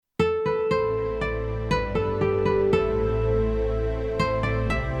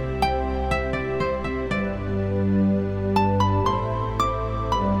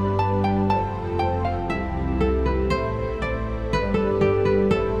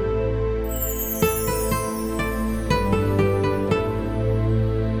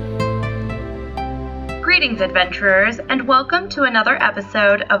Greetings, adventurers, and welcome to another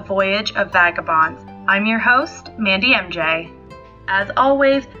episode of Voyage of Vagabonds. I'm your host, Mandy MJ. As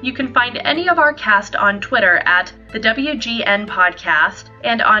always, you can find any of our cast on Twitter at the WGN Podcast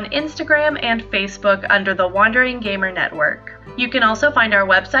and on Instagram and Facebook under the Wandering Gamer Network. You can also find our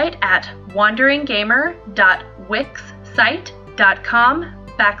website at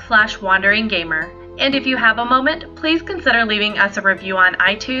wanderinggamer.wixsite.com/wanderinggamer. And if you have a moment, please consider leaving us a review on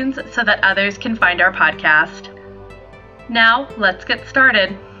iTunes so that others can find our podcast. Now, let's get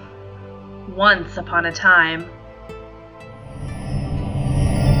started. Once upon a time.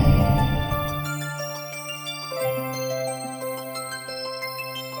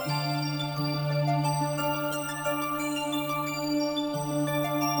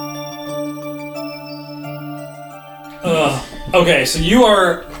 Okay, so you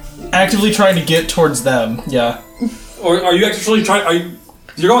are actively trying to get towards them, yeah. Or are you actually trying?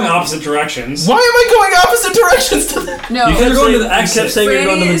 You're going opposite directions. Why am I going opposite directions to them? No, you're going to the exit. You kept saying you're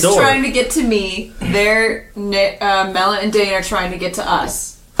going to the door. Franny is trying to get to me. Mela and Dane are trying to get to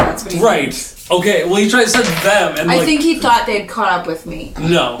us. That's what he thinks. Okay, well, he tried to send them, and I think he thought they'd caught up with me.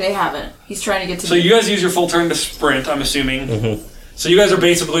 No. They haven't. He's trying to get to me. So you guys use your full turn to sprint, I'm assuming. Mm-hmm. So you guys are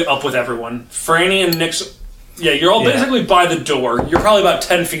basically up with everyone. Franny and Nick's... Yeah, you're all basically by the door. You're probably about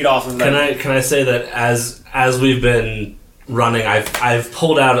 10 feet off of them. Can I say that as we've been running, I've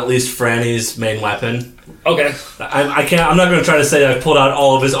pulled out at least Franny's main weapon. Okay. I'm not going to try to say I've pulled out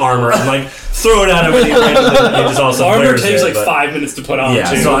all of his armor and like throw it at him. And he just also armor takes like 5 minutes to put on. Yeah,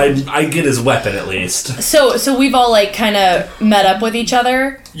 too. so I get his weapon at least. So we've all like kind of met up with each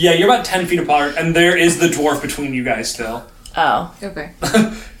other. Yeah, you're about 10 feet apart, and there is the dwarf between you guys still. Oh, okay.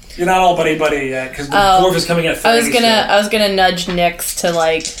 You're not all buddy yet because the dwarf is coming at 30. I was gonna nudge Nyx to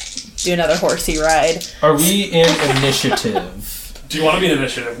like do another horsey ride. Are we in initiative? Do you want to be in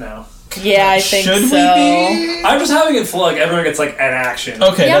initiative now? Yeah, I think Should so. we be? I'm just having it flow like everyone gets like an action.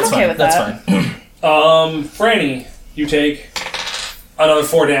 Okay, Yeah, that's I'm okay fine. with That's that. fine. Franny, you take another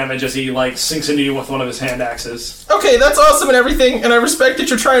 4 damage as he like sinks into you with one of his hand axes. Okay, that's awesome and everything, and I respect that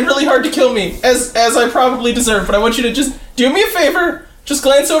you're trying really hard to kill me, as I probably deserve, but I want you to just do me a favor, just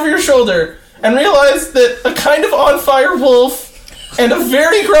glance over your shoulder, and realize that a kind of on-fire wolf and a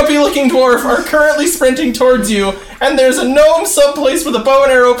very grumpy-looking dwarf are currently sprinting towards you, and there's a gnome someplace with a bow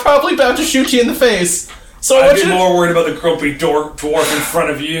and arrow probably about to shoot you in the face. So I'd be more worried about the grumpy dwarf in front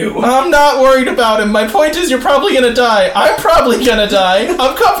of you. I'm not worried about him. My point is you're probably gonna die. I'm probably gonna die.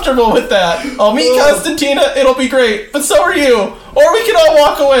 I'm comfortable with that. I'll meet Constantina, it'll be great. But so are you. Or we can all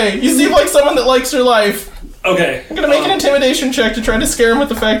walk away. You seem like someone that likes your life. Okay. I'm gonna make an intimidation check to try to scare him with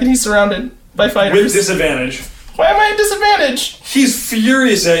the fact that he's surrounded by fighters. With disadvantage. Why am I at disadvantage? He's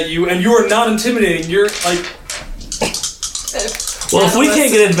furious at you, and you are not intimidating. You're like... Well, if we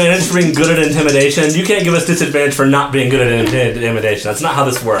can't get advantage for being good at intimidation, you can't give us disadvantage for not being good at intimidation. That's not how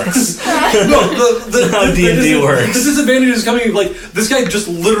this works. No, That's how D&D works. The disadvantage is coming, like, this guy just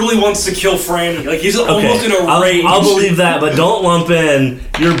literally wants to kill Franny. Like, he's almost in a rage. I'll believe that, but don't lump in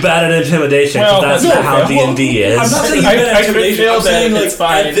you're bad at intimidation, because that's not how D&D is. I'm not saying you're bad at intimidation. I'm saying, like, it's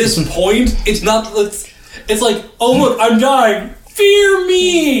fine. at this point, it's not... It's like, oh, look, I'm dying. Fear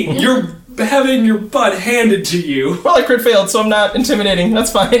me! You're having your butt handed to you. Well, I crit failed, so I'm not intimidating.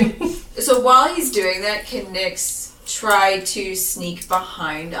 That's fine. So while he's doing that, can Nyx try to sneak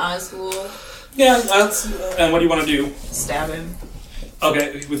behind Oswald? Yeah, that's... and what do you want to do? Stab him.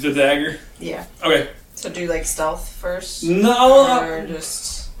 Okay, with the dagger? Yeah. Okay. So do like stealth first? No. Or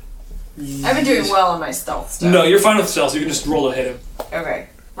just... I've been doing well on my stealth stuff. No, you're fine with stealth, so you can just roll to hit him. Okay.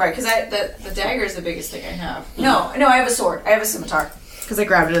 Right, because the dagger is the biggest thing I have. No, I have a sword. I have a scimitar. Because I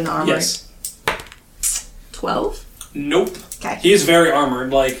grabbed it in the armory. Yes. 12? Nope. Okay. He is very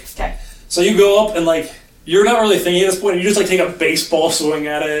armored, like... Okay. So you go up and, like, you're not really thinking at this point, you just, like, take a baseball swing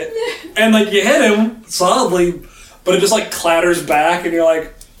at it, and, like, you hit him solidly, but it just, like, clatters back, and you're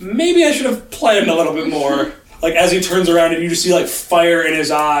like, maybe I should have planned a little bit more. Like, as he turns around, and you just see, like, fire in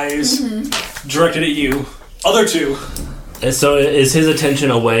his eyes directed at you. Other two. So is his attention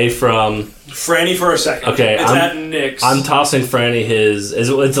away from... Franny for a second. Okay, it's at Nyx. I'm tossing Franny his...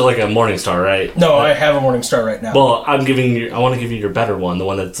 It's like a Morning Star, right? No, I have a Morning Star right now. Well, I want to give you your better one, the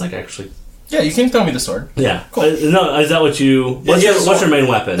one that's like actually... Yeah, you can throw me the sword. Yeah. Cool. No, is that what you... What's your main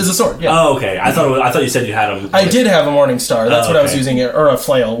weapon? It's a sword, yeah. Oh, okay. I thought you said you had them. I did have a Morning Star. That's what I was using, or a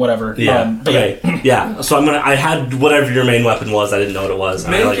flail, whatever. Yeah. Okay. Yeah. So I had whatever your main weapon was. I didn't know what it was.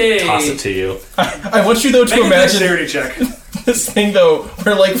 And I tossed it to you. I want you, though, to imagine... Make a dexterity check. This thing, though,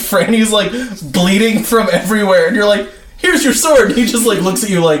 where, like, Franny's, like, bleeding from everywhere, and you're like, here's your sword, and he just, like, looks at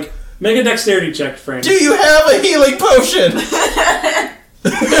you like... Make a dexterity check, Franny. Do you have a healing potion? He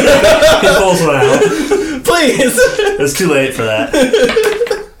pulls one out. Please. It's too late for that.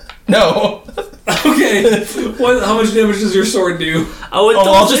 No. Okay. How much damage does your sword do?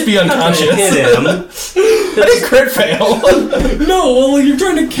 I'll just be unconscious. Hit him. I didn't crit fail. No, well, you're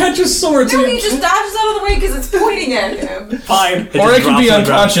trying to catch a sword. No, he just dodges out of the way because it's pointing at him. Fine. It Or I just could be drops on the ground.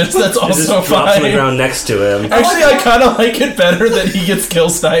 unconscious. That's It just also drops on the fine. ground next to him. Actually, I kind of like it better that he gets kill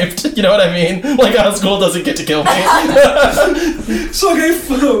sniped. You know what I mean? Like Osgold doesn't get to kill me. So, okay,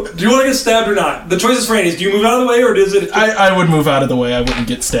 do you want to get stabbed or not? The choice is for Annie's. Do you move out of the way, or does it... I would move out of the way. I wouldn't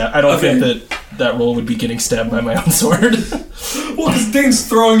get stabbed. I don't Okay. think that roll would be getting stabbed by my own sword. Well, because Dane's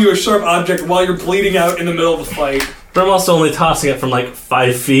throwing you a sharp object while you're bleeding out in the middle of the fight. But I'm also only tossing it from like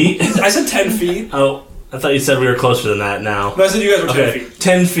 5 feet. I said 10 feet. Oh, I thought you said we were closer than that now. No, I said you guys were 10 Okay, feet.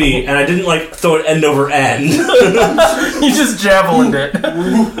 10 feet, and I didn't like throw it end over end. You just javelined it.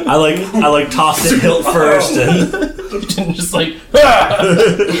 I like tossed it hilt first, and You didn't just like, ah!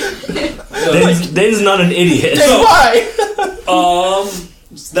 Dane's not an idiot. Why?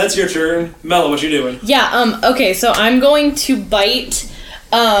 That's your turn. Mella, what you doing? Yeah, okay, so I'm going to bite.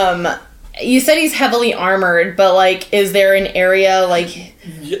 You said he's heavily armored, but, like, is there an area, like...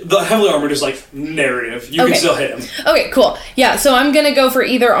 The heavily armored is, like, narrative. You Okay. can still hit him. Okay, cool. Yeah, so I'm gonna go for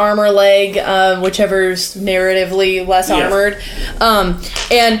either arm or leg, whichever's narratively less Yeah. armored.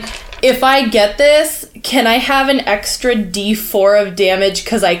 And if I get this, can I have an extra D4 of damage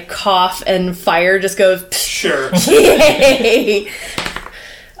because I cough and fire just goes... Sure. Yay!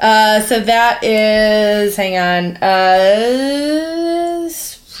 So that is... Hang on.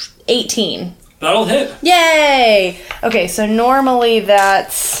 18. That'll hit. Yay! Okay, so normally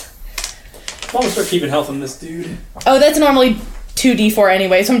that's... I'm gonna start keeping health on this dude. Oh, that's normally 2d4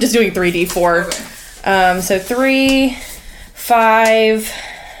 anyway, so I'm just doing 3d4. Okay. So 3, 5,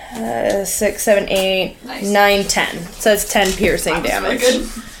 6, 7, 8, Nice. 9, 10. So it's 10 piercing damage. Really good.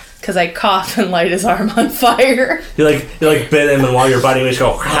 Because I cough and light his arm on fire. You like bit him, and while you're biting, you just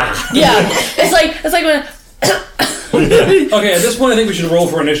go. Yeah, it's like when... Okay, at this point, I think we should roll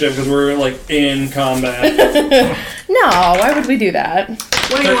for initiative because we're, like, in combat. No, why would we do that?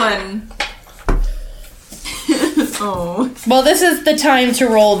 21. Oh. Well, this is the time to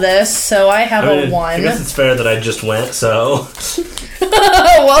roll this, so I have a 1. I guess it's fair that I just went. So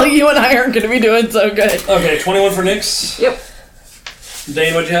Well, you and I aren't going to be doing so good. Okay, 21 for Nyx. Yep.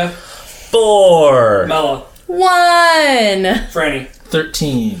 Dane, what'd you have? 4. Mella. 1. Franny.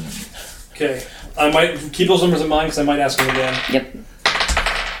 13. Okay. I might keep those numbers in mind because I might ask him again. Yep.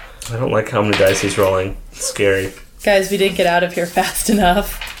 I don't like how many dice he's rolling. It's scary. Guys, we didn't get out of here fast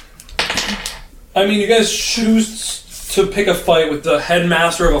enough. I mean, you guys choose to pick a fight with the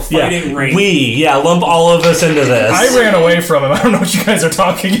headmaster of a fighting ring. Lump all of us into this. I ran away from him. I don't know what you guys are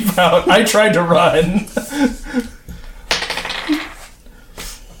talking about. I tried to run.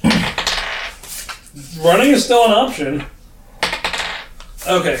 Running is still an option.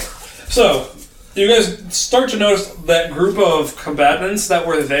 Okay. So, you guys start to notice that group of combatants that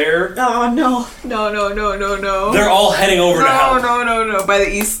were there, Oh, no. No. they're all heading over to help. No. By the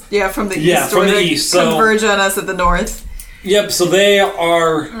east. Yeah, from the east. Yeah, from the Or they east, so- Converge on us at the north. Yep, so they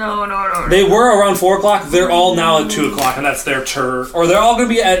are... No. They were around 4 o'clock. They're all now at 2 o'clock, and that's their turn. Or they're all going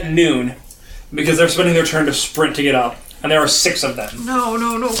to be at noon, because they're spending their turn to sprint to get up. And there are 6 of them. No.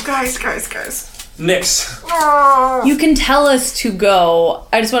 Guys. Nyx. You can tell us to go.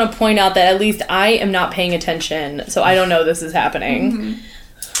 I just want to point out that at least I am not paying attention, so I don't know this is happening.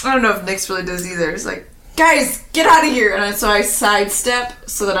 I don't know if Nyx really does either. It's like, guys, get out of here! And so I sidestep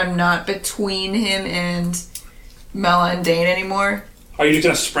so that I'm not between him and Mella and Dane anymore. Are you just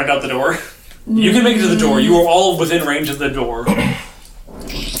going to sprint out the door? You can make it to the door. You are all within range of the door.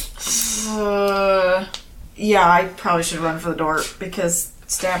 Yeah, I probably should run for the door because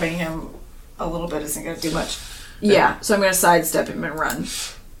stabbing him a little bit isn't going to do much. Yeah, so I'm going to sidestep him and run.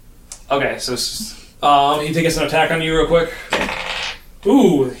 Okay, so he takes an attack on you real quick.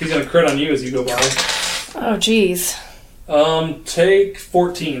 Ooh, he's going to crit on you as you go by. Oh, jeez. Take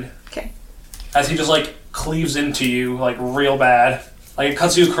 14. Okay. As he just, like, cleaves into you, like, real bad. Like, it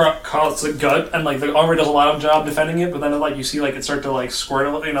cuts you across the gut, and, like, the armor does a lot of job defending it, but then, like, you see, like, it start to, like, squirt a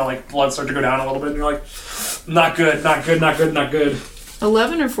little, you know, like, blood start to go down a little bit, and you're like, not good.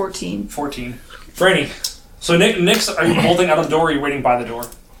 11 or 14? 14. Franny. So, Nyx, are you bolting out of the door, or are you waiting by the door?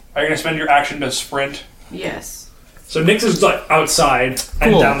 Are you going to spend your action to sprint? Yes. So, Nyx is, like, outside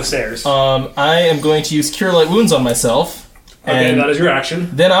and Cool. down the stairs. I am going to use Cure Light Wounds on myself. Okay, And that is your action.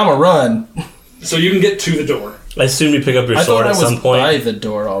 then I'm a run. So, you can get to the door. I assume you pick up your I sword thought I at was some point. by the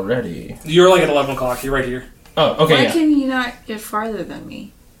door already. You're, like, at 11 o'clock. You're right here. Oh, okay, Why yeah. can you not get farther than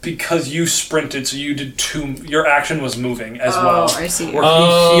me? because you sprinted, so you did 2. Your action was moving as well. Oh, I see. Where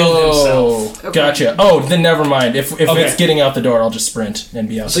he healed himself. Okay. Gotcha. Oh, then never mind. If it's getting out the door, I'll just sprint and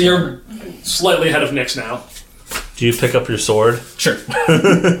be out. So you're slightly ahead of Nyx now. Do you pick up your sword? Sure.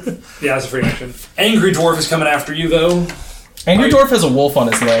 Yeah, that's a free action. Angry Dwarf is coming after you, though. Angry Dwarf has a wolf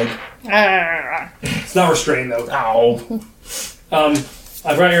on his leg. It's not restrained, though. Ow.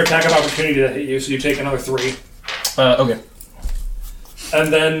 I've got your attack of opportunity to hit you, so you take another 3. Okay.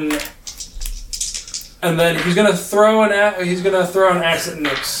 And then he's gonna throw an axe at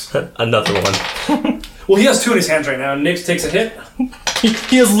Nyx. Another one. Well, he has 2 in his hands right now. Nyx takes a hit.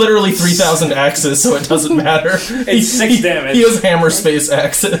 He has literally 3,000 axes, so it doesn't matter. It's 6 damage. He has hammer space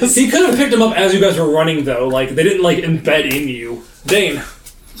axes. He could have picked him up as you guys were running, though. Like, they didn't, embed in you. Dane.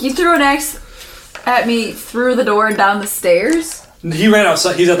 You threw an axe at me through the door and down the stairs? He ran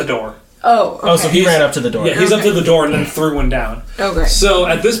outside. He's at the door. Oh, okay. Oh, so he ran up to the door. Yeah, he's up to the door and then threw one down. Okay. So,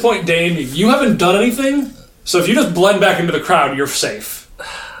 at this point, Dane, you haven't done anything. So, if you just blend back into the crowd, you're safe.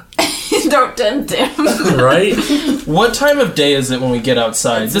 Don't tempt him. Right? What time of day is it when we get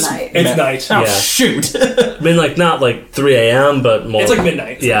outside? It's night. It's night. Oh, Yeah. shoot. I mean, not 3 a.m., but more. It's like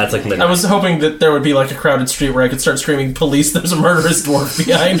midnight. Yeah, it's like midnight. I was hoping that there would be a crowded street where I could start screaming, "Police, there's a murderous dwarf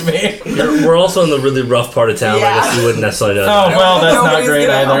behind me." We're also in the really rough part of town. Yeah. I guess you wouldn't necessarily know. Oh, well, that's not Nobody's great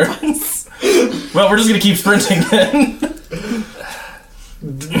gonna either. help us. Well, we're just gonna keep sprinting then.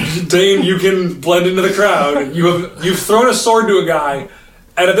 Dane, you can blend into the crowd. You've thrown a sword to a guy,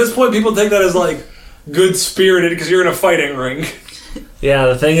 and at this point, people take that as good spirited because you're in a fighting ring. Yeah,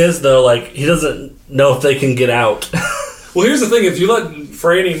 the thing is, though, he doesn't know if they can get out. Well, here's the thing: if you let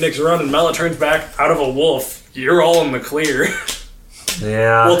Franny and Nyx run and Mela turns back out of a wolf, you're all in the clear.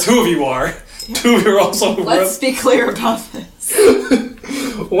 Yeah. Well, 2 of you are. 2 of you are also. Let's be clear about this.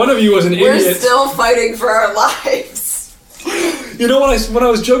 One of you was an We're idiot. still fighting for our lives. You know, when I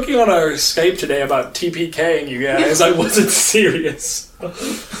was joking on our Skype today about TPKing you guys, I wasn't serious.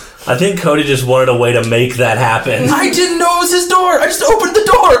 I think Cody just wanted a way to make that happen. I didn't know it was his door. I just opened the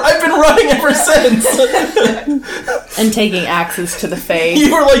door. I've been running ever since. And taking axes to the face.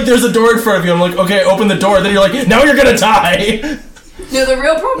 You were like, "There's a door in front of you." I'm like, "Okay, open the door." Then you're like, "Now you're gonna die." No, the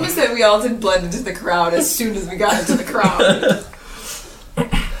real problem is that we all didn't blend into the crowd as soon as we got into the crowd.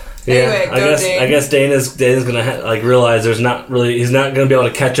 Anyway, go Dane. I guess Dane is gonna realize he's not gonna be able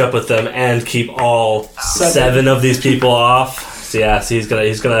to catch up with them and keep all 7 of these people off. So yeah, so he's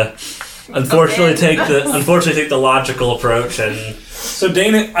gonna unfortunately take the logical approach and. So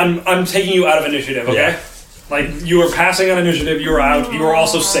Dane, I'm taking you out of initiative, okay? Yeah. You were passing on initiative. You were out. You were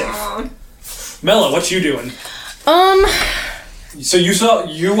also safe. Mela, what you doing? So you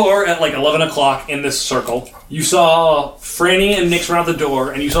are at 11 o'clock in this circle. You saw Franny and Nyx run out the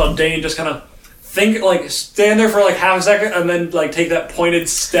door, and you saw Dane just kind of stand there for half a second, and then take that pointed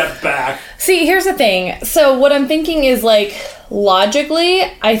step back. See, here's the thing. So what I'm thinking is logically,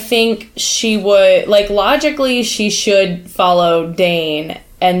 I think she would logically she should follow Dane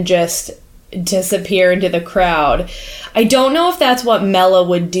and just disappear into the crowd. I don't know if that's what Mela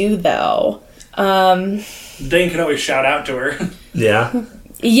would do though. Dane can always shout out to her. Yeah.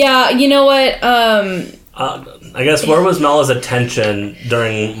 Yeah, you know what? I guess where was Mela's attention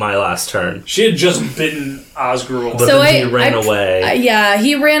during my last turn? She had just bitten Osgruel. But then he ran away. Yeah,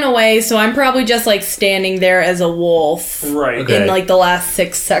 he ran away, so I'm probably just standing there as a wolf. Right. Okay. In the last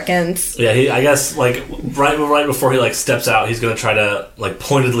 6 seconds. Yeah, I guess right before he steps out, he's gonna try to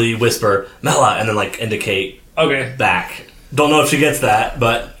pointedly whisper Mela and then indicate back. Don't know if she gets that,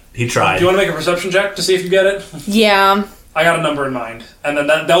 but he tried. Do you want to make a perception check to see if you get it? Yeah. I got a number in mind, and then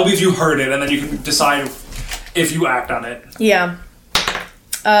that'll be if you heard it, and then you can decide if you act on it. Yeah.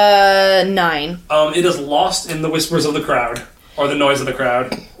 9. It is lost in the whispers of the crowd, or the noise of the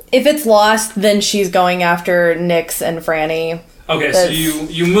crowd. If it's lost, then she's going after Nyx and Franny. Okay, so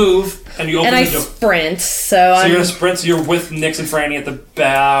you move, and you open and the door. I sprint, So you're going to sprint, so you're with Nyx and Franny at the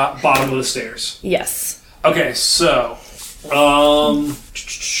bottom of the stairs. Yes. Okay, so...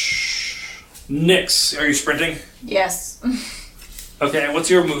 Nyx, are you sprinting? Yes. Okay, what's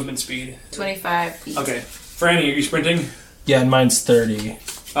your movement speed? 25 feet. Okay. Franny, are you sprinting? Yeah, and mine's 30.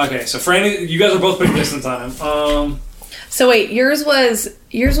 Okay, so Franny, you guys are both putting distance on him. So wait, yours was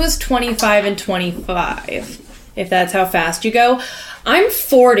 25 and 25. If that's how fast you go. I'm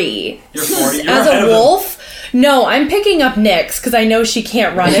 40. You're 40. You're as ahead a of wolf? No, I'm picking up Nyx because I know she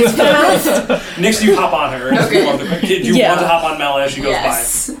can't run as fast. Nyx, you hop on her. Okay. Do you want to hop on Mela as she goes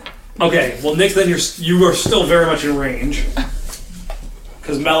Yes. by? Okay, well, Nyx, then you are still very much in range.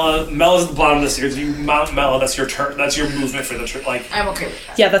 Because Mela's at the bottom of the stairs. If you mount Mela, that's your turn. That's your movement for the turn. I'm okay with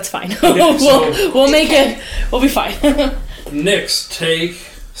that. Yeah, that's fine. Okay, so- we'll make it. We'll be fine. Nyx, take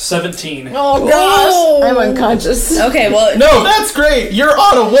 17. Oh gosh. I'm unconscious. Okay, well, No, that's great. You're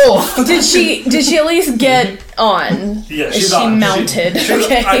on a wolf. did she at least get on? Yeah, Is she's she on. mounted? She was-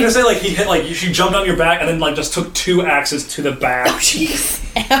 Okay. I'm gonna say, like, he hit, like, she jumped on your back and then, like, just took 2 axes to the back. Jeez.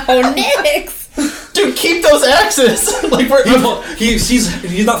 Ow, Nix. Dude, keep those axes. Like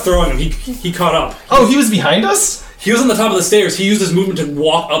He's not throwing them. He caught up. Oh, he was behind us? He was on the top of the stairs. He used his movement to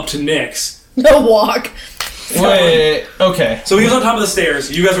walk up to Nyx. No walk. Wait, okay. So he was on top of the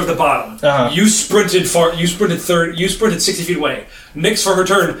stairs. You guys were at the bottom. Uh-huh. You sprinted far. You sprinted 60 feet away. Nyx, for her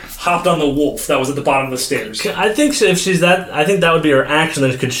turn, hopped on the wolf that was at the bottom of the stairs. I think if she's that, I think that would be her action.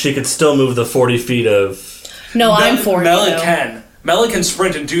 Then she could still move the 40 feet of. No, I'm for Melon you. can. Melon can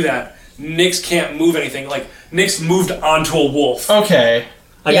sprint and do that. Nyx can't move anything. Like, Nyx moved onto a wolf. Okay.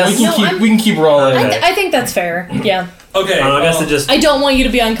 Yes. We can keep rolling. Okay. I think that's fair. Yeah. Okay. I guess it just. I don't want you to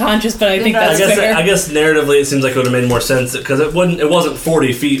be unconscious, but I think that's fair. I guess narratively it seems like it would have made more sense because it wasn't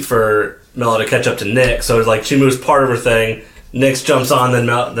 40 feet for Mela to catch up to Nyx, so it's like she moves part of her thing, Nyx jumps on, then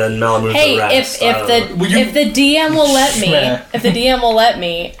Mela moves the rest. Hey, if the DM will let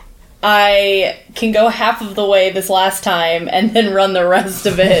me, I can go half of the way this last time and then run the rest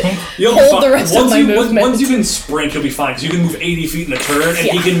of it. Hold the rest of my movement. Once you can sprint, you'll be fine because you can move 80 feet in a turn, and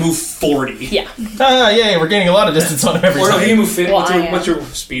he can move 40. Yeah. Yay, we're gaining a lot of distance on him every Or no, time. he can move 50. Well, What's your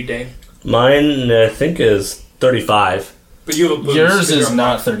speed, Dane? Mine, I think, is 35. But you have a boost. Yours You're is a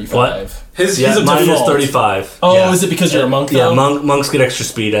not monk. 35. He's Yeah, a mine is default. 35. Oh, Yeah. is it because you're a monk, Yeah, though? monks get extra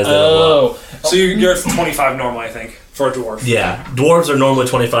speed as they level up. Oh. So you're at 25 normal, I think, for a dwarf. Yeah, dwarves are normally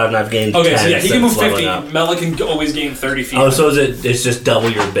 25, and I've gained 10 Okay, so yeah, he can move since leveling 50. up. Mela can always gain 30 feet. Oh, so it's just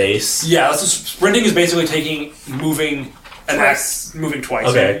double your base? Yeah, that's sprinting is basically moving moving twice.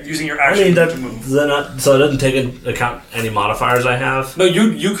 Okay. So using your I action mean, to move. so it doesn't take into account any modifiers I have? No,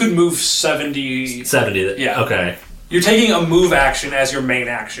 you could move 70. 70, Yeah. Okay. You're taking a move action as your main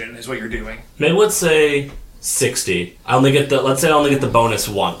action, is what you're doing. Maybe let's say 60. Let's say I only get the bonus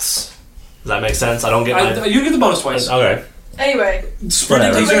once. Does that make sense? I don't get my... You get the bonus twice. Okay. Anyway, Sprinting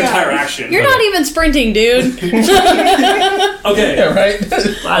Whatever. takes your entire action. You're not even sprinting, dude. Okay. Yeah, right?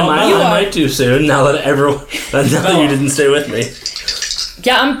 I might too soon, now that you didn't stay with me.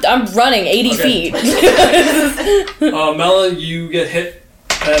 Yeah, I'm running 80 Okay. feet. Mela, you get hit,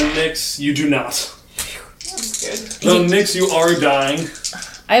 and Nyx, you do not. good. So, Nyx, you are dying.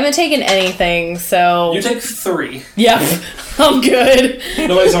 I haven't taken anything, so You take 3. yeah, I'm good.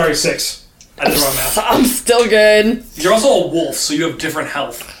 No, sorry, 6. I did the wrong math. I'm still good. You're also a wolf, so you have different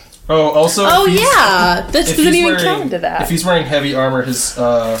health. Oh, also... Oh if he's- yeah, this if doesn't he's even wearing- count to that. If he's wearing heavy armor, his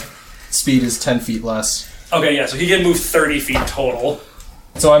speed is 10 feet less. Okay, yeah, so he can move 30 feet total.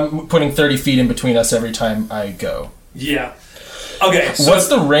 So I'm putting 30 feet in between us every time I go. Yeah. Okay, so What's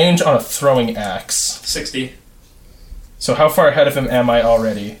the range on a throwing axe? 60. So how far ahead of him am I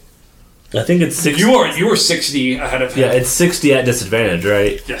already? I think it's 60. You were 60 ahead of him. Yeah, it's 60 at disadvantage,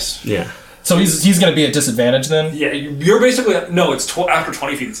 right? Yes. Yeah. So he's going to be at disadvantage then? Yeah, you're basically no. It's after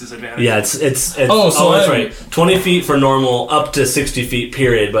 20 feet. It's disadvantage. Yeah, it's Oh, so that's I'm- right. 20 feet for normal, up to 60 feet,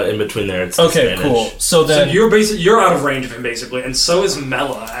 period, but in between there it's Okay, disadvantage. cool. So So then... you're out of range of him basically, and so is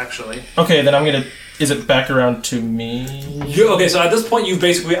Mela actually. Okay, then I'm going to... Is it back around to me? Okay, so at this point you've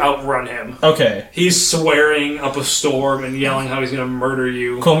basically outrun him. Okay. He's swearing up a storm and yelling how he's gonna murder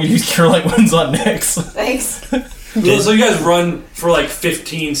you. Cool, we use Cure Light Wounds on Nyx. Thanks. So you guys run for like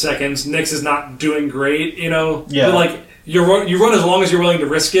 15 seconds. Nyx is not doing great, you know. Yeah. But like you run as long as you're willing to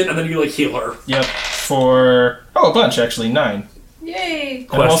risk it, and then you like heal her. Yep. For... Oh, a bunch, actually. 9. Yay.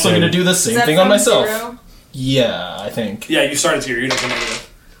 And I'm also Question. going to do the Is same that thing on from myself. 0? Yeah, I think. Yeah, you started here. You didn't come negative.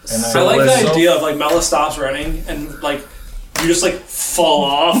 And I like So- the idea of like Mela stops running and like you just like fall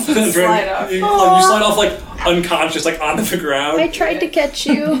off. and Slide off. You slide off like unconscious, like onto the ground. I tried to catch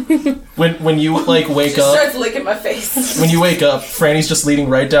you. When you, like, wake She up... starts licking my face. When you wake up, Franny's just leaning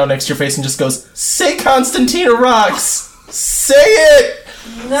right down next to your face and just goes, "Say Constantina rocks! Say it!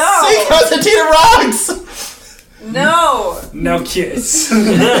 Say No. Constantina rocks!" No. Now kiss.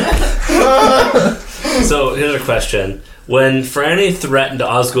 So here's a question. When Franny threatened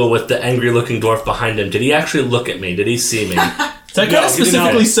Osgood with the angry-looking dwarf behind him, did he actually look at me? Did he see me? That No, guy he did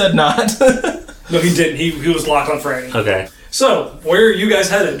specifically not. said not. No, he didn't. He was locked on Franny. Okay. So where are you guys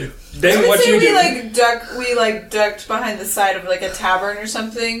headed? I Dave, would what say you we do? ducked behind the side of like a tavern or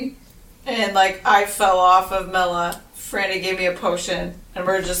something, and like I fell off of Mela. Franny gave me a potion, and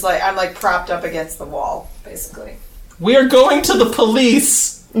we're just like I'm like propped up against the wall, basically. We are going to the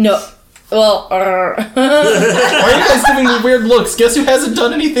police. No, Well, Why are you guys giving me weird looks? Guess who hasn't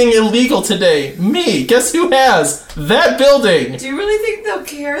done anything illegal today? Me. Guess who has? That building. Do you really think they'll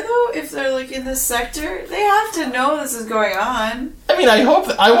care though if they're like in this sector? They have to know this is going on. I mean, I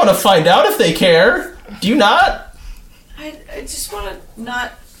want to find out if they care. Do you not? I just want to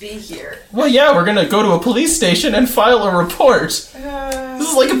not be here. Well, yeah, we're gonna go to a police station and file a report. This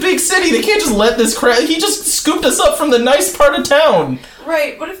is like a big city. They can't just let this crap. He just scooped us up from the nice part of town.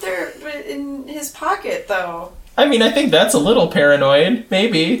 Right. What if they're in his pocket though? I mean, I think that's a little paranoid.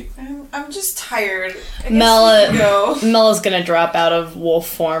 Maybe. I'm just tired. I guess we can go. Mella's gonna drop out of wolf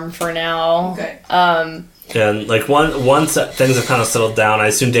form for now. Okay. And like once things have kind of settled down, I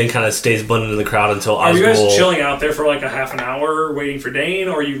assume Dane kind of stays blended in the crowd until Are you guys Osgood. chilling out there for like a half an hour waiting for Dane,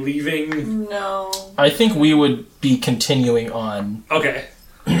 or are you leaving? No. I think we would be continuing on. Okay.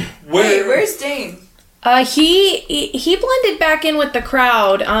 Wait, where's Dane? He blended back in with the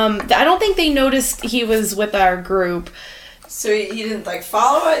crowd. I don't think they noticed he was with our group. So he didn't like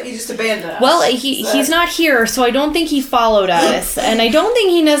follow it. He just abandoned us. Well, he's not here, so I don't think he followed us, and I don't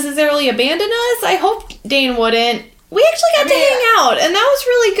think he necessarily abandoned us. I hope Dane wouldn't. We actually got to hang out, and that was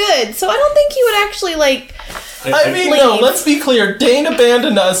really good. So I don't think he would actually like. I mean, no, let's be clear. Dane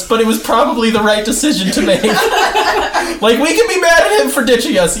abandoned us, but it was probably the right decision to make. Like, we can be mad at him for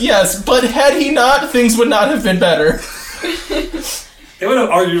ditching us, yes, but had he not, things would not have been better. It would have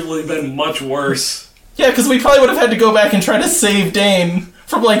arguably been much worse. Yeah, because we probably would have had to go back and try to save Dane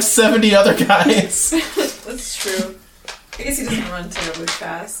from like 70 other guys. That's true. I guess he doesn't run terribly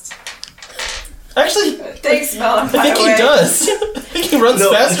fast. Actually, Thanks, Mel. I think he does. I think he runs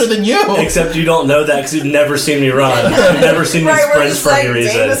faster than you. Except you don't know that because you've never seen me run. You've never seen me sprint for any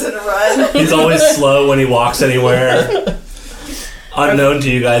reason. Dane doesn't run. He's always slow when he walks anywhere. Unknown to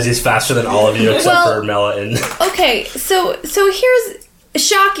you guys, he's faster than all of you except for Mela and... Okay, so here's...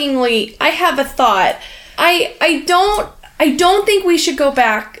 Shockingly, I have a thought. I don't think we should go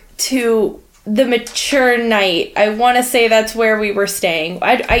back to the Mature Night. I want to say that's where we were staying.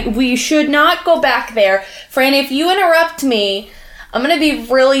 We should not go back there. Fran, if you interrupt me, I'm going to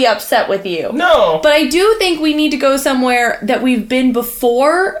be really upset with you. No. But I do think we need to go somewhere that we've been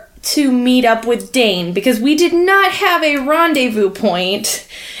before to meet up with Dane, because we did not have a rendezvous point,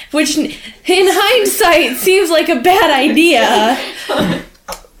 which in hindsight seems like a bad idea.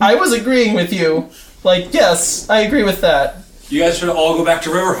 I was agreeing with you. Like, yes, I agree with that. You guys should all go back to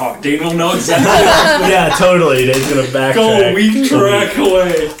Riverhawk. Dane will know exactly. Yeah, totally. Dane's gonna backtrack. Go a week track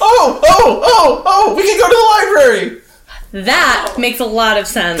away. Oh, we can go to the library. That makes a lot of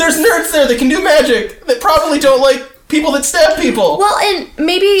sense. There's nerds there that can do magic that probably don't like people that stab people. Well, and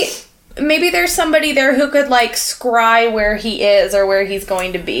maybe there's somebody there who could like scry where he is or where he's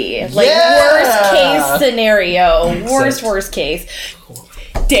going to be. Like worst case scenario. Worst case.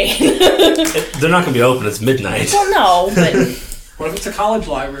 Dane. They're not gonna be open. It's midnight. Well, no, but What if it's a college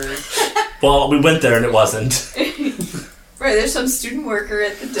library? Well, we went there and it wasn't. Right, there's some student worker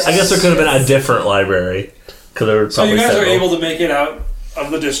at the desk. I guess there could have been a different library. So you guys are able to make it out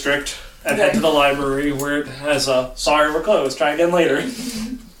of the district and head to the library where it has a sorry we're closed, try again later.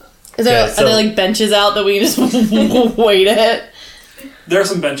 are there like benches out that we can just wait at? There are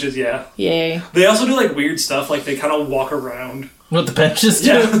some benches, yeah. Yay. They also do like weird stuff, like they kind of walk around. What the benches do?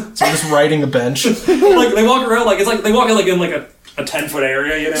 Yeah. So we're just riding a bench. Like they walk around like it's like they walk in like a 10-foot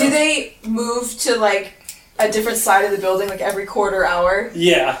area, you know? Do they move to like a different side of the building like every quarter hour?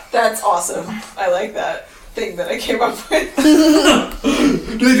 Yeah. That's awesome. I like that thing that I came up with. Do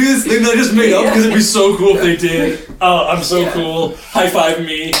they do this thing that I just made up because it'd be so cool if they did? Oh, I'm so cool. High five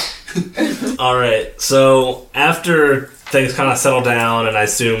me. Alright, so after things kind of settle down, and I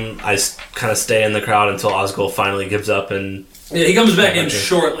assume I kind of stay in the crowd until Osgood finally gives up and... Yeah, he comes back in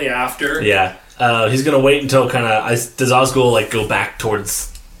shortly after. Yeah. He's gonna wait until kind of... Does Osgood, like, go back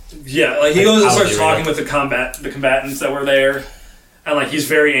towards... Yeah, like, he goes and starts talking with the combatants that were there, and, like, he's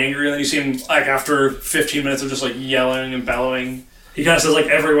very angry, and then you see him, like, after 15 minutes of just, like, yelling and bellowing, he kind of says, like,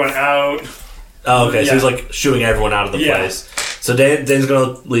 everyone out. Oh, okay, so he's, like, shooing everyone out of the place. So Dane's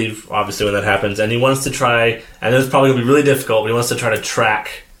gonna leave, obviously, when that happens, and he wants to try... And it's probably gonna be really difficult, but he wants to try to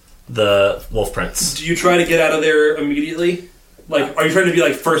track the wolf prince. Do you try to get out of there immediately? Like, are you trying to be,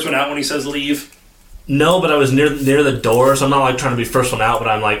 like, first one out when he says leave? No, but I was near the door, so I'm not, like, trying to be first one out, but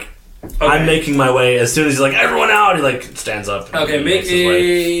I'm, like... Okay. I'm making my way. As soon as he's like, everyone out, he, like, stands up. Okay, make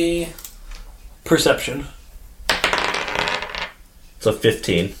a... perception. So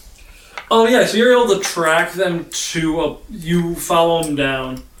 15. Oh, yeah, so you're able to track them to... you follow them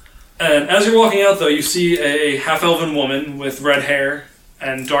down. And as you're walking out, though, you see a half-elven woman with red hair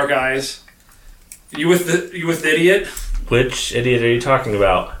and dark eyes. You with the idiot? Which idiot are you talking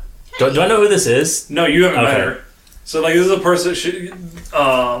about? Do I know who this is? No, you haven't met Okay. her. So like this is a person.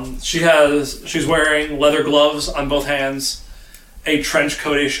 She's wearing leather gloves on both hands, a trench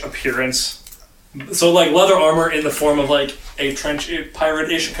coat-ish appearance. So like leather armor in the form of like a trench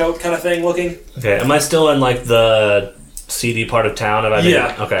pirate-ish coat kind of thing looking. Okay, am I still in like the seedy part of town? Have I made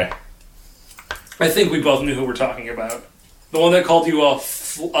Yeah. it? Okay. I think we both knew who we're talking about. The one that called you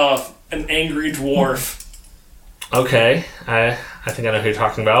an angry dwarf. Okay, I think I know who you're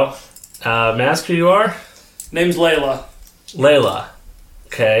talking about. May I ask who you are? Name's Layla. Layla.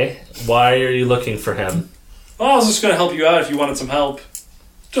 Okay, why are you looking for him? Well, I was just going to help you out if you wanted some help.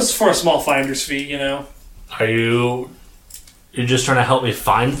 Just for a small finder's fee, you know. Are you're just trying to help me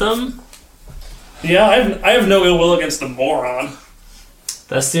find them? Yeah, I have no ill will against the moron.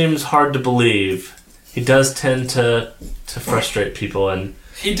 That seems hard to believe. He does tend to frustrate people and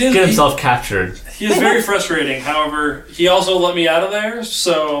He did get himself captured. He is very frustrating. However, he also let me out of there,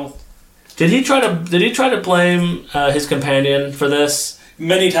 so Did he try to blame his companion for this?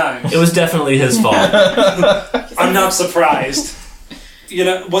 many times. It was definitely his fault. I'm not surprised. You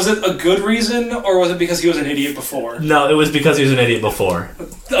know, was it a good reason, or was it because he was an idiot before? No, it was because he was an idiot before.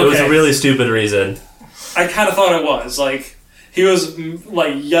 It was a really stupid reason. I kind of thought it was. Like, he was,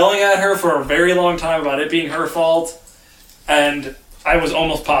 like, yelling at her for a very long time about it being her fault, and I was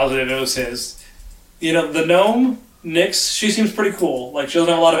almost positive it was his. You know, the gnome, Nyx, she seems pretty cool. Like, she doesn't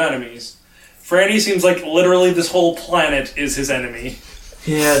have a lot of enemies. Franny seems like literally this whole planet is his enemy.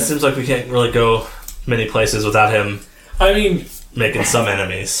 Yeah, it seems like we can't really go many places without him I mean, making some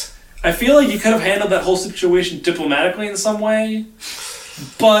enemies. I feel like you could have handled that whole situation diplomatically in some way,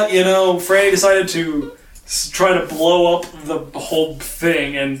 but, you know, Franny decided to try to blow up the whole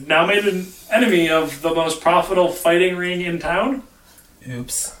thing and now made an enemy of the most profitable fighting ring in town.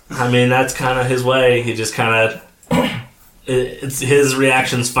 Oops. I mean, that's kind of his way. He just kind of... It's his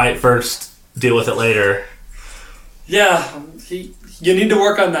reactions: fight first, deal with it later. Yeah, you need to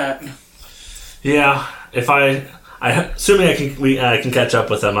work on that. Yeah, if assuming I can catch up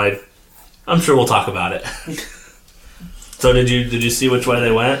with him, I'm sure we'll talk about it. So did you see which way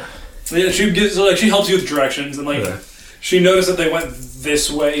they went? Yeah, she helps you with directions, and Okay. she noticed that they went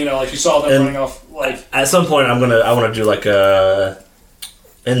this way. You know, like she saw them running off. Like, At some point, I want to do like a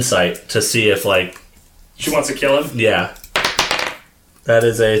insight to see if she wants to kill him. yeah. That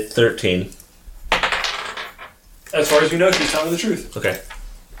is a 13. As far as you know, she's telling the truth. Okay.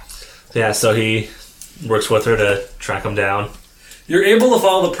 Yeah, so he works with her to track him down. You're able to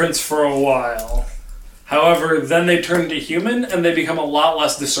follow the prince for a while. However, then they turn to human, and they become a lot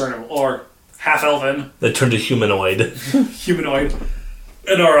less discernible, or half-elven, They turn to humanoid. humanoid,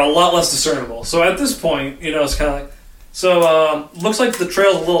 and are a lot less discernible. So at this point, you know, it's kind of like... So, looks like the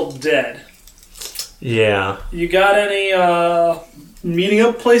trail's a little dead. Yeah. You got any, meeting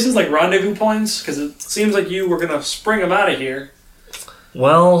up places, like rendezvous points? Because it seems like you were going to spring them out of here.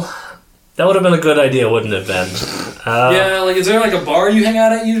 Well, that would have been a good idea, wouldn't it, Ben? Yeah, like, is there, like, a bar you hang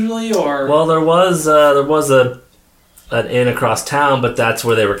out at usually, or... Well, there was an inn across town, but that's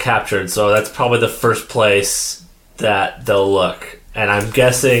where they were captured, so that's probably the first place that they'll look. And I'm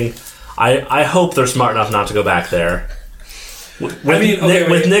guessing... I hope they're smart enough not to go back there. With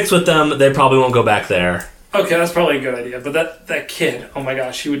Nyx with them, they probably won't go back there. Okay, that's probably a good idea. But that kid, oh my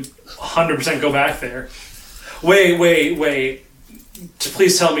gosh, he would 100% go back there. Wait.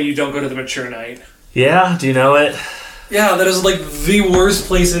 Please tell me you don't go to the Mature Night. Yeah, do you know it? Yeah, that is like the worst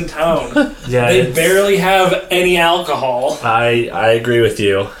place in town. Yeah, They barely have any alcohol. I agree with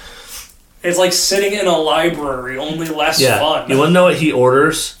you. It's like sitting in a library, only less Yeah, fun. you want to know what he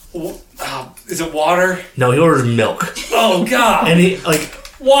orders? Is it water? No, he orders milk. Oh God! And he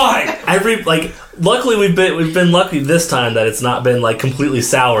why? Luckily we've been lucky this time that it's not been completely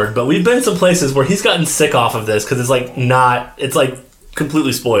soured, but we've been some places where he's gotten sick off of this because it's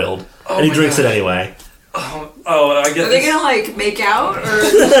completely spoiled, and he drinks it anyway. Oh, I get. Are they gonna make out or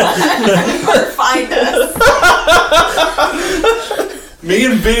find us? Me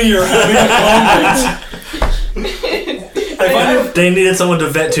and Vinny are having a moment. They needed someone to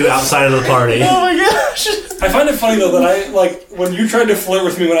vent to outside of the party. Oh my gosh! I find it funny though that when you tried to flirt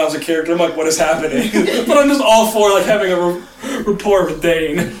with me when I was a character, I'm like, what is happening? But I'm just all for having a rapport with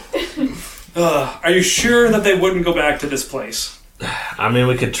Dane. Are you sure that they wouldn't go back to this place? I mean,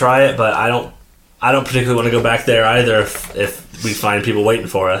 we could try it, but I don't particularly want to go back there either if we find people waiting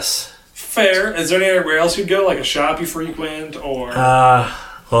for us. Fair. Is there anywhere else you'd go, like a shop you frequent, or?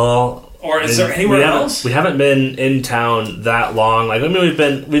 Well. Or is there anywhere else? We haven't been in town that long. We've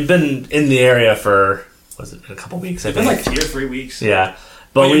been in the area for a couple weeks. I think. It's been 2 or 3 weeks. Yeah,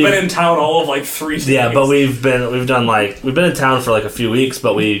 but we've been in town all of 3 days. Yeah, but we've been in town for a few weeks,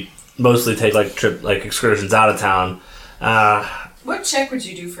 but we mostly take like excursions out of town. What check would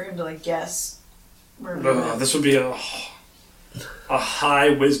you do for him to like guess? Where we went? This would be a high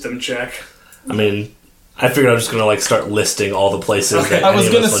wisdom check. I mean, I figured I was just gonna like start listing all the places. Okay. That I was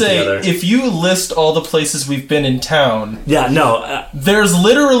any of gonna us went say, together. if you list all the places we've been in town, Yeah, no, there's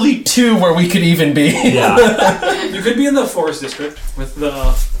literally 2 where we could even be. yeah. You could be in the forest district with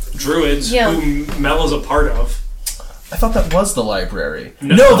the druids Yeah. who Mel is a part of. I thought that was the library.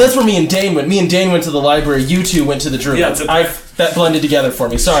 No. No, that's where me and Dane went. Me and Dane went to the library. You 2 went to the druids. Yeah, it's that blended together for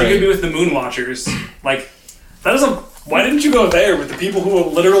me. She could be Sorry. with the Moon Watchers. Like, that is a... Why didn't you go there with the people who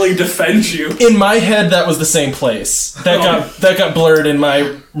will literally defend you? In my head, that was the same place. That got blurred in my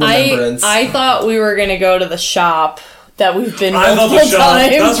remembrance. I thought we were gonna go to the shop that we've been I thought multiple the shop.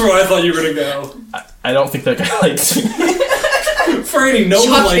 times. That's where I thought you were going to go. I don't think that guy likes me. Franny, no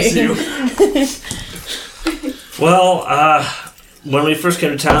one likes you. Well, when we first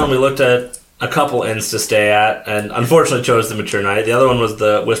came to town, we looked at a couple inns to stay at, and unfortunately chose the Mature Knight. The other one was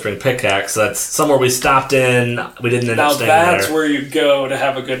the Whispering Pickaxe. That's somewhere we stopped in. We didn't end Now up staying that's there. where you go to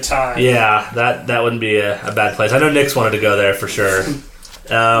have a good time. Yeah, that wouldn't be a bad place. I know Nick's wanted to go there for sure.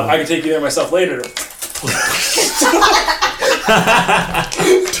 I can take you there myself later.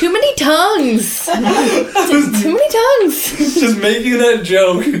 Too many tongues. Too many tongues. Just making that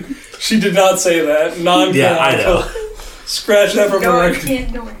joke. She did not say that. Non-canonical. Yeah, I know. Scratch that from the record.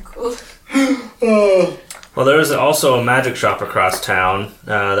 Well, there was also a magic shop across town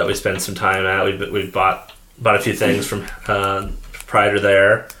that we spent some time at. We bought a few things from proprietor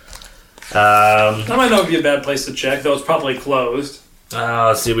there. That might not be a bad place to check, though it's probably closed.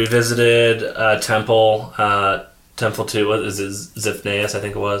 Let's see, we visited a temple. Temple 2, what is it? Zipnaeus, I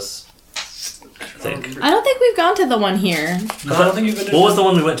think it was. I don't think we've gone to the one here. No, I don't think you've been to What was the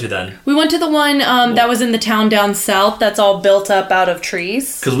one we went to then? We went to the one that was in the town down south that's all built up out of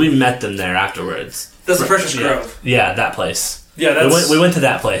trees. Because we met them there afterwards. That's the Precious Yeah. Grove. Yeah, that place. Yeah, that's... We went to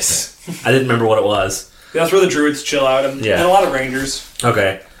that place. I didn't remember what it was. That's where the druids chill out, and a lot of rangers.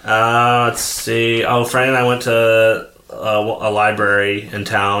 Okay. Let's see. Oh, Franny and I went to a library in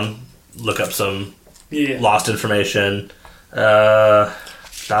town. Look up some lost information. About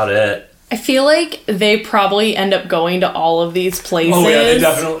it. I feel like they probably end up going to all of these places. Oh, yeah, they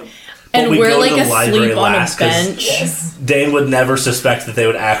definitely... And we we're go like to the library asleep on a last 'cause bench. Dane would never suspect that they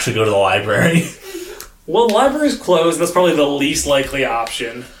would actually go to the library. Well, the library's closed, and that's probably the least likely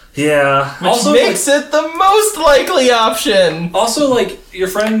option. Yeah. Which Also, makes it the most likely option. Also, like, your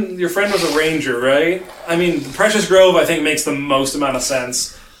friend was a ranger, right? I mean, Precious Grove, I think, makes the most amount of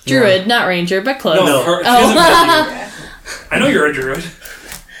sense. Druid, not ranger, but close. No, she doesn't know you. I know you're a druid.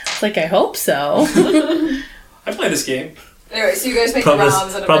 It's like, I hope so. I play this game. Anyway, so you guys make Problem is-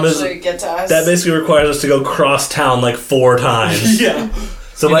 rounds and problem is eventually get to us. That basically requires us to go cross town like 4 times. Yeah.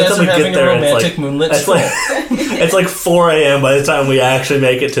 So You by the guys time we are having get there, a it's romantic like moonlit it's like it's like 4 a.m. by the time we actually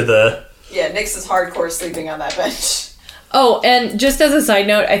make it to the. Yeah, Nyx is hardcore sleeping on that bench. Oh, and just as a side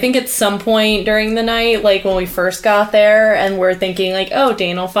note, I think at some point during the night, like when we first got there and we're thinking like, oh,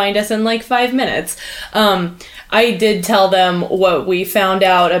 Dane will find us in like 5 minutes. I did tell them what we found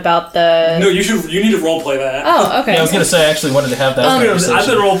out about the... No, you need to roleplay that. Oh, okay. Yeah, I was gonna say I actually wanted to have that conversation. I've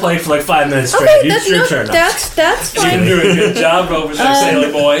been role playing for like 5 minutes straight. Okay, It's your turn. that's You're fine. doing a good job over there,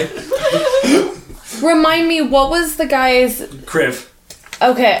 Sailor Boy. Remind me, what was the guy's... Kriv.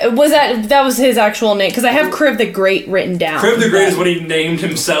 Okay, that was his actual name? Because I have Kriv the Great written down. Kriv the Great is what he named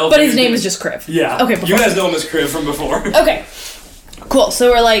himself. But his name is just Kriv. Yeah. Okay, You before. guys know him as Kriv from before. Okay. Cool.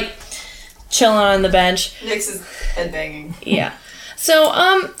 So we're like chilling on the bench. Nyx is headbanging. Yeah. So,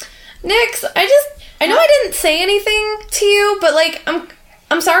 Nyx, I know I didn't say anything to you, but like,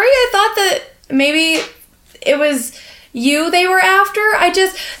 I'm sorry. I thought that maybe it was you they were after.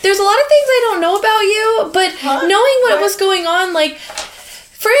 There's a lot of things I don't know about you, but knowing what was going on, like,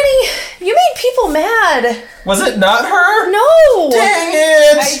 Franny, you made people mad. Was it not her? No. Dang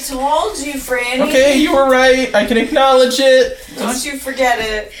I it! told you, Franny. Okay, you were right. I can acknowledge it. Don't you forget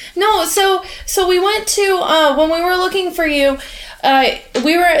it. No. So we went to when we were looking for you.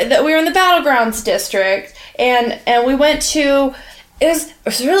 We were in the Battlegrounds district, and we went to.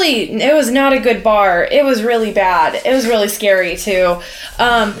 It was not a good bar. It was really bad. It was really scary too.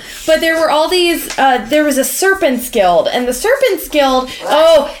 But there were all these. There was a Serpents Guild, and the Serpents Guild.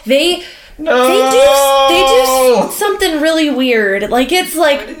 Oh, they do something really weird. Like it's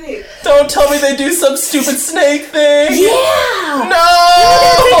like. What did they... Don't tell me they do some stupid snake thing. Yeah. No.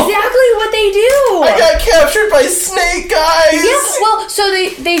 That's exactly what they do. I got captured by snake guys. Yeah, well, so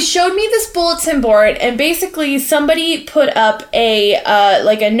they showed me this bulletin board, and basically somebody put up a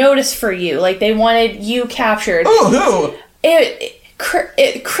like a notice for you, like they wanted you captured. Oh, who?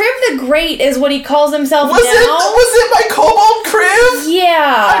 Crib the Great is what he calls himself now. Was it my kobold Crib?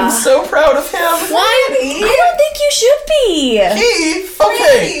 Yeah. I'm so proud of him. Why? I don't think you should be.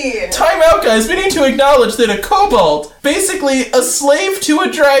 Okay, time out, guys. We need to acknowledge that a kobold, basically a slave to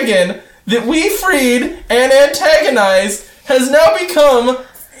a dragon that we freed and antagonized, has now become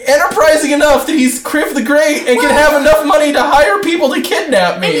enterprising enough that he's Crib the Great and can have enough money to hire people to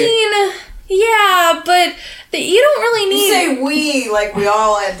kidnap me. I mean, yeah, but you don't really need... You say we, like we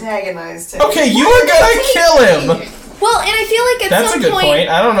all antagonized him. Okay, you are gonna kill him. Well, and I feel like That's a good point.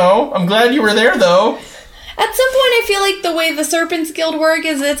 I don't know. I'm glad you were there, though. At some point, I feel like the way the Serpents Guild work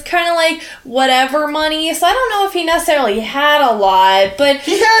is it's kind of like whatever money. So I don't know if he necessarily had a lot, but...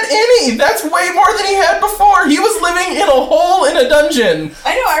 He had any! That's way more than he had before! He was living in a hole in a dungeon!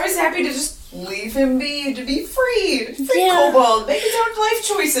 I know, I was happy to just leave him be, to be free. Free Yeah. kobold. Make his own life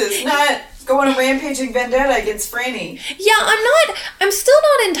choices, not go on a rampaging vendetta against Franny. Yeah, I'm still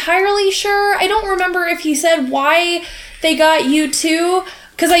not entirely sure. I don't remember if he said why they got you too.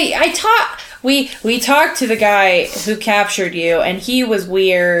 Because we talked to the guy who captured you, and he was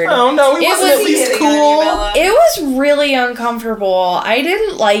weird. Oh no, he wasn't at least cool. It was really uncomfortable. I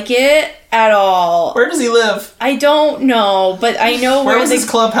didn't like it at all. Where does he live? I don't know, but I know Where was his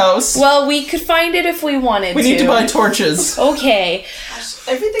clubhouse? Well, we could find it if we wanted to. We need to buy torches. Okay. Gosh,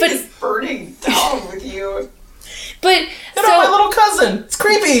 everything is burning down with you. But Get on my little cousin. It's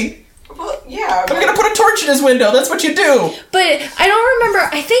creepy. Well, yeah. I'm gonna put a torch in his window. That's what you do. But I don't remember.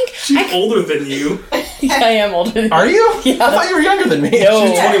 I think She's older than you. I am older than you. Are you? Yeah. I thought you were younger than me. No.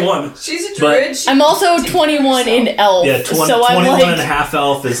 She's 21. She's a druid. I'm also 21 in elf. Yeah, so I'm 21 like, and a half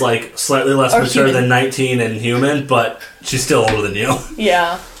elf is like slightly less Or mature human. than 19 and human, but she's still older than you.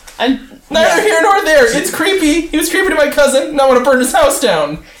 Yeah. Neither here nor there. It's creepy. He was creepy to my cousin. Now I want to burn his house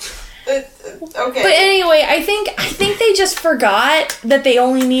down. Okay. But anyway, I think they just forgot that they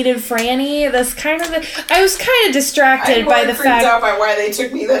only needed Franny. That's kind of I was kind of distracted by the freaked fact. out by why they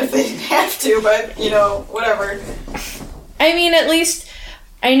took me then if they didn't have to, but whatever. I mean, at least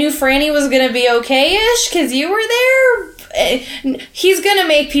I knew Franny was gonna be okay-ish because you were there. He's gonna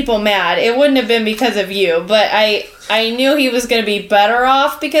make people mad. It wouldn't have been because of you, but I knew he was gonna be better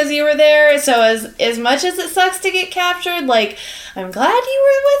off because you were there. So as much as it sucks to get captured, like, I'm glad you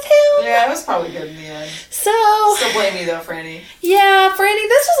were with him. Yeah, it was probably good in the end. So Still blame me though, Franny. yeah, Franny,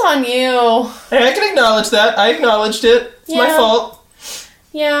 this was on you. Hey, I can acknowledge that. I acknowledged it. It's my Yeah. fault.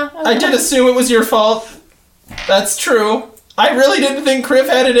 Yeah. I did assume it was your fault. That's true. I really didn't think Criv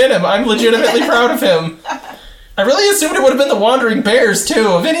had it in him. I'm legitimately proud of him. I really assumed it would have been the Wandering Bears,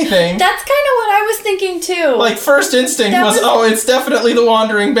 too, if anything. That's kind of what I was thinking too. Like, first instinct was, it's definitely the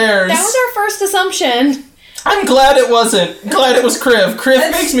Wandering Bears. That was our first assumption. I'm glad it wasn't. Glad it was Criv. Criv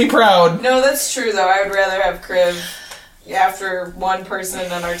makes me proud. No, that's true though. I would rather have Criv after one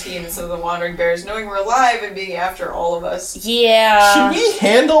person on our team instead of the Wandering Bears, knowing we're alive and being after all of us. Yeah. Should we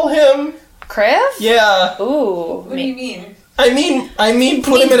handle him? Criv? Yeah. Ooh. What do you mean? I mean,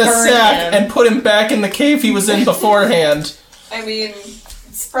 put him in a burn sack him. and put him back in the cave he was in beforehand. I mean,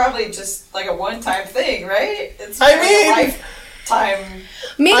 it's probably just like a one-time thing, right? It's I like mean- a lifetime.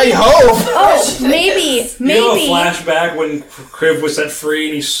 Maybe. I hope. Oh, maybe. You have a flashback when Criv was set free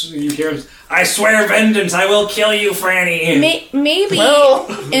and you hear him, I swear vengeance, I will kill you, Franny. Maybe Well-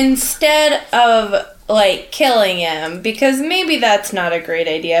 instead of like killing him, because maybe that's not a great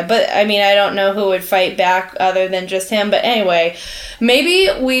idea. But I mean, I don't know who would fight back other than just him. But anyway, maybe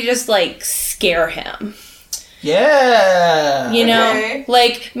we just like scare him. Yeah. You know, Okay.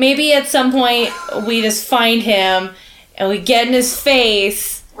 like maybe at some point we just find him and we get in his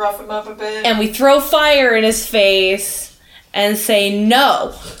face Rough him up a bit. and we throw fire in his face and say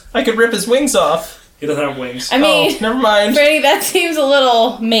no. I could rip his wings off. He doesn't have wings. I mean, Never mind. Freddie, that seems a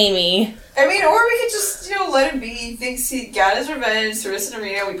little mamey. I mean, or we could just, let him be. He thinks he got his revenge through us in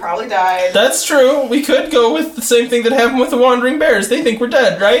arena. We probably died. That's true. We could go with the same thing that happened with the Wandering Bears. They think we're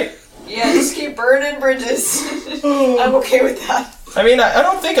dead, right? Yeah, just keep burning bridges. I'm okay with that. I mean, I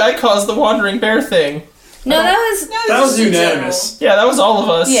don't think I caused the Wandering Bear thing. No, that was... No, That this was is in unanimous. Yeah, that was all of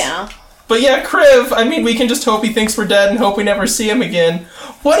us. Yeah. But yeah, Criv, I mean, we can just hope he thinks we're dead and hope we never see him again.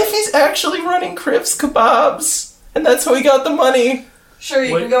 What if he's actually running Criv's Kebabs? And that's how he got the money. Sure,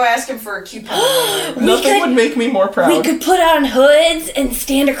 you Wait. can go ask him for a coupon. Nothing could- would make me more proud. We could put on hoods and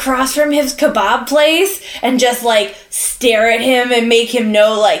stand across from his kebab place and just, like, stare at him and make him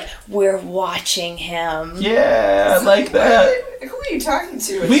know, like, we're watching him. Yeah, I like that. Who are you talking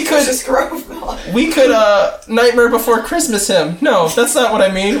to? We could- Just Grove. We could, Nightmare Before Christmas him. No, that's not what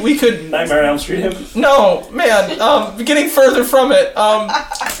I mean. We could... Nightmare on Elm Street him. No, man, getting further from it,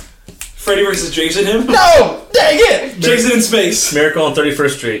 Freddy Freddy versus Jason him? No! Dang it! Jason in space. Miracle on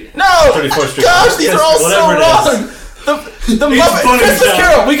 31st Street. No! 34th Street. Gosh, these are all so Whatever it wrong! is. The Muppet funny Christmas stuff.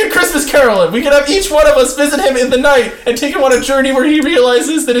 Carol! We could Christmas Carol him! We could have each one of us visit him in the night and take him on a journey where he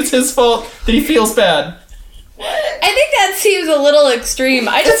realizes that it's his fault, that he feels bad. I think that seems a little extreme.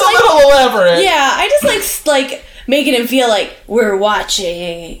 I just It's a little elaborate. Yeah, I just like making him feel like we're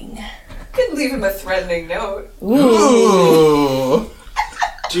watching. Could leave him a threatening note. Ooh.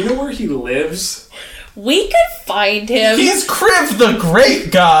 Do you know where he lives? We could find him. He's Kriv the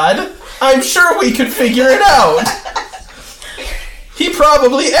Great God. I'm sure we could figure it out. He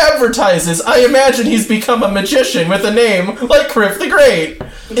probably advertises. I imagine he's become a magician with a name like Kriv the Great.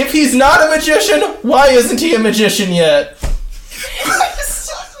 If he's not a magician, why isn't he a magician yet?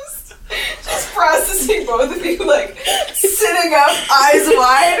 Just processing both of you, like, sitting up, eyes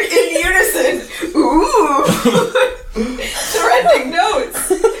wide, in unison. Ooh! Threatening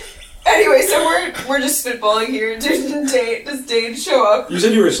notes. Anyway, so we're just spitballing here. Does Dane show up? You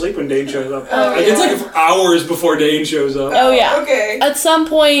said you were asleep when Dane shows up. Oh, Like, yeah. it's like hours before Dane shows up. Oh yeah. Okay. At some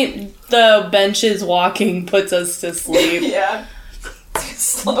point, the benches walking puts us to sleep. Yeah.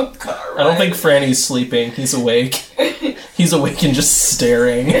 Slump car ride. I don't think Franny's sleeping. He's awake. He's awake and just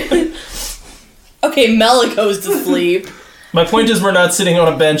staring. Okay, Mela goes to sleep. My point is we're not sitting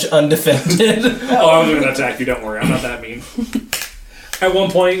on a bench undefended. Oh, I'm gonna attack you. Don't worry, I'm not that mean. At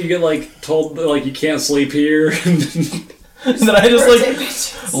one point, you get like told that, like you can't sleep here. And then I just like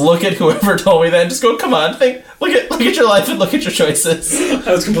look at whoever told me that and just go, come on, look at your life and look at your choices.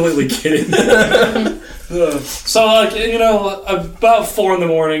 I was completely kidding. So, like, you know, about 4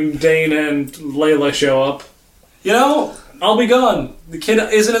 a.m, Dane and Layla show up. You know, I'll be gone. The kid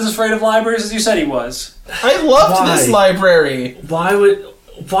isn't as afraid of libraries as you said he was. I loved Why? this library. Why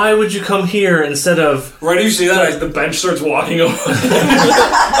would you come here instead of... Right as you see that, the bench starts walking over.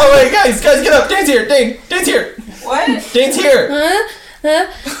 Oh wait, guys, get up. Dane's here. Dane's here. What? Dane's here.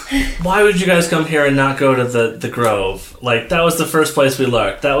 Why would you guys come here and not go to the Grove? Like, that was the first place we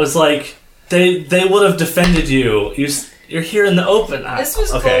looked. That was like... They would have defended you. You're here in the open. This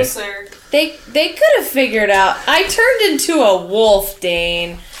was okay. closer. They could have figured out. I turned into a wolf,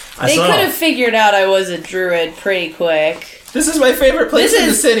 Dane. They could have figured out I was a druid pretty quick. This is my favorite place in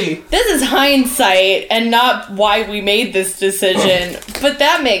the city. This is hindsight and not why we made this decision, but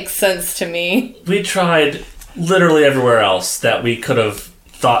that makes sense to me. We tried literally everywhere else that we could have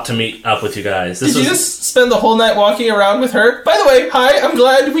thought to meet up with you guys. Did you just spend the whole night walking around with her? By the way, hi, I'm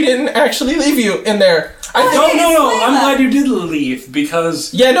glad we didn't actually leave you in there. No, I'm glad you did leave,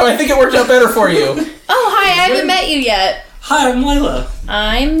 because... Yeah, no, I think it worked out better for you. Oh, hi, I haven't met you yet. Hi, I'm Layla.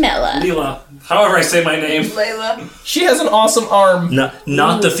 I'm Mela. Leela. However I say my name. Layla. She has an awesome arm. No,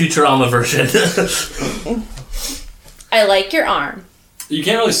 not the Futurama version. I like your arm. You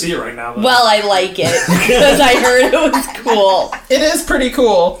can't really see it right now, though. Well, I like it, because I heard it was cool. It is pretty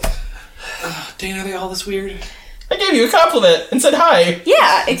cool. Dane, are they all this weird? I gave you a compliment and said hi.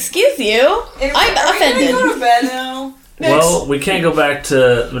 Yeah, excuse you. I'm offended. Are we gonna go to bed now? Well, we can't go back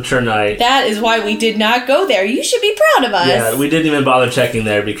to Mature Night. That is why we did not go there. You should be proud of us. Yeah, we didn't even bother checking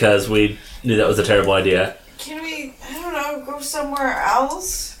there because we knew that was a terrible idea. Can we, I don't know, go somewhere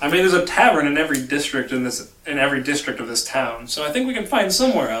else? I mean, there's a tavern in every district of this town, so I think we can find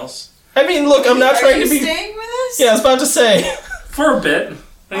somewhere else. I mean, look, I'm not trying to be... staying with us? Yeah, I was about to say. For a bit.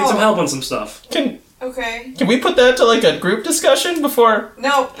 I need some help on some stuff. Okay. Can we put that to, like, a group discussion before...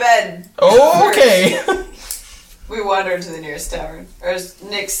 No, bed. Oh, okay. We wander into the nearest tavern. Or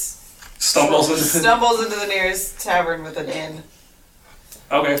Nyx Stumbles into the nearest tavern with an inn.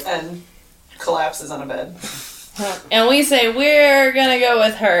 Okay. And collapses on a bed. And we say, we're gonna go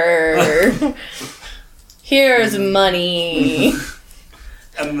with her. Here's money.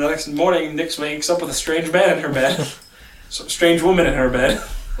 And the next morning, Nyx wakes up with a strange man in her bed. Strange woman in her bed.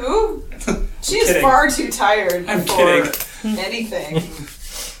 Who? She is kidding. far too tired I'm for kidding. anything.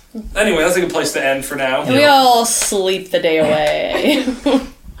 Anyway, that's a good place to end for now. And we all sleep the day away.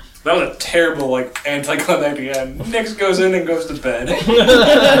 That was a terrible, like, anticlimactic end. Nyx goes in and goes to bed.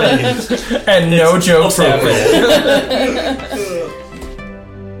 And no jokes happen.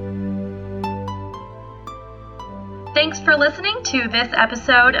 Thanks for listening to this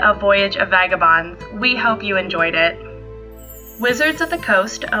episode of Voyage of Vagabonds. We hope you enjoyed it. Wizards of the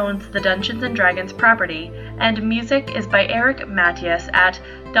Coast owns the Dungeons & Dragons property, and music is by Eric Matthias at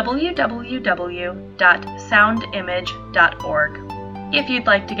www.soundimage.org. If you'd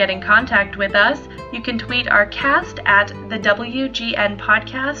like to get in contact with us, you can tweet our cast at the WGN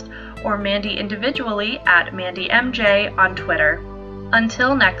Podcast or Mandy individually at MandyMJ on Twitter.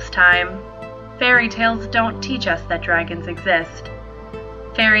 Until next time, fairy tales don't teach us that dragons exist.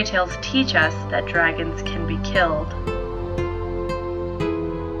 fairy tales teach us that dragons can be killed.